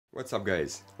What's up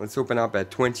guys? Let's open up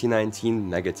at 2019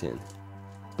 Megatin.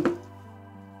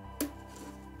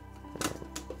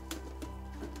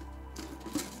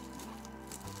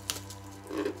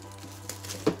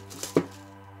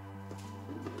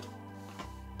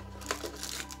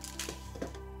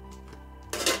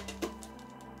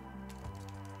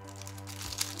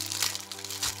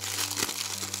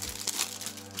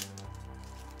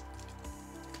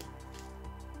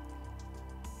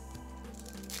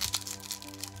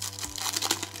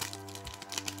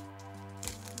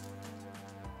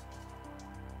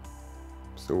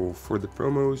 So for the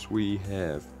promos we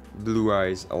have Blue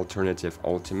Eyes Alternative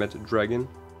Ultimate Dragon.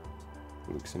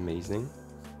 Looks amazing.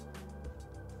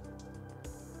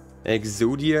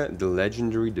 Exodia the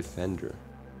Legendary Defender.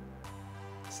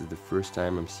 This is the first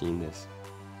time I'm seeing this.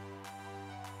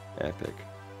 Epic.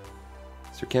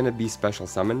 So can it be special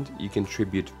summoned? You can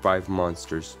tribute 5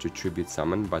 monsters to tribute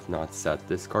summon but not set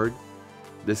this card.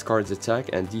 This card's attack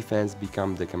and defense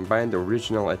become the combined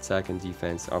original attack and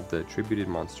defense of the tributed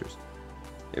monsters.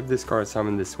 If this card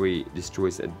summoned this way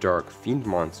destroys a Dark Fiend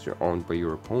monster owned by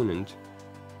your opponent,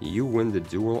 you win the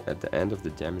duel at the end of the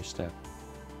damage step.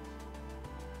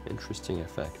 Interesting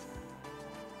effect.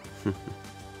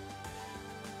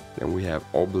 Then we have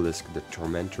Obelisk the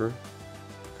Tormentor,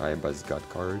 Kaiba's God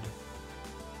card,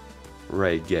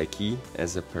 Raigeki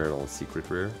as a Parallel Secret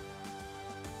Rare,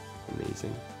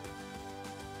 amazing,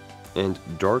 and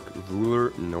Dark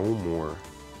Ruler No More,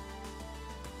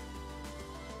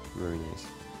 very nice.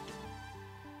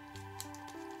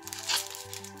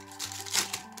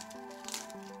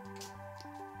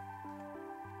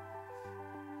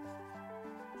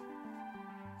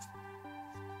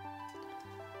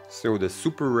 So the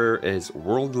super rare is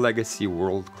World Legacy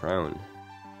World Crown.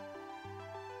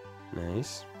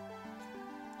 Nice.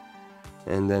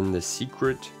 And then the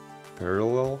secret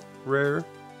parallel rare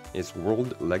is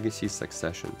World Legacy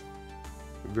Succession.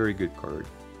 Very good card.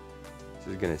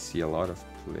 This is gonna see a lot of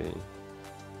play.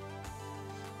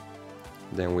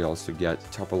 Then we also get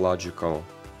Topological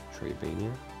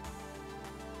Tribania.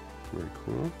 Very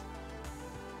cool.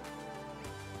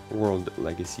 World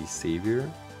Legacy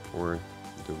Savior, or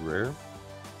the rare,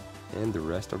 and the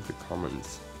rest of the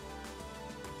commons.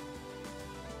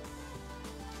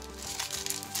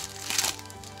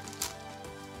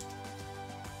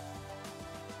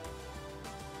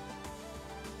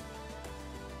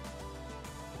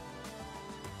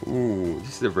 Ooh,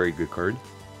 this is a very good card.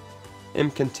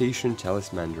 Incantation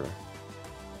Talismandra.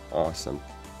 Awesome.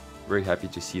 Very happy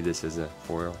to see this as a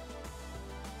foil.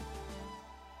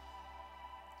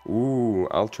 Ooh,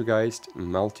 Altergeist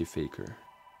Multifaker.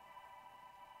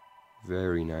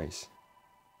 Very nice.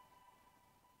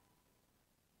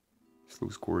 This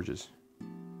looks gorgeous.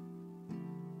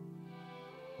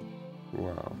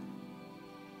 Wow.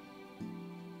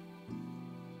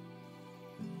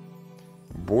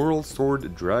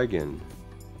 Borrelsword Dragon.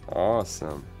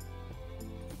 Awesome.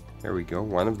 There we go.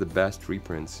 One of the best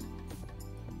reprints.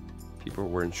 People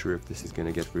weren't sure if this is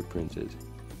gonna get reprinted.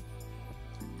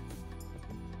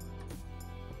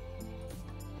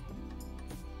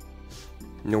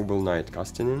 Noble Knight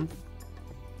Kustinin,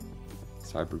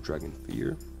 Cyber Dragon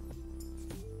Fear,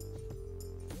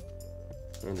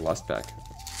 and last pack.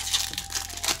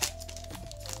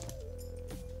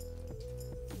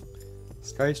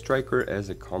 Sky Striker as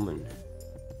a common.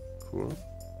 Cool.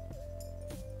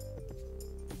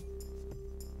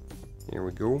 Here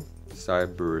we go.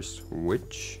 Cyber's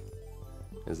Witch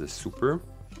as a super.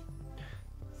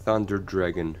 Thunder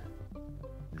Dragon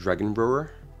Dragon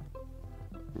Brewer.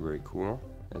 Very cool,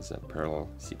 as a parallel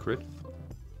secret.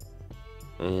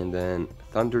 And then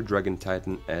Thunder Dragon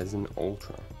Titan as an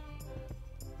ultra.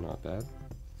 Not bad.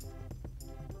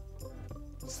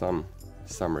 Some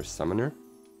Summer Summoner.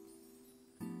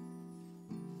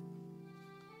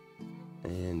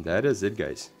 And that is it,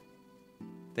 guys.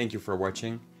 Thank you for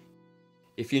watching.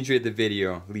 If you enjoyed the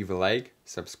video, leave a like,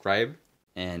 subscribe,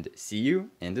 and see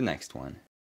you in the next one.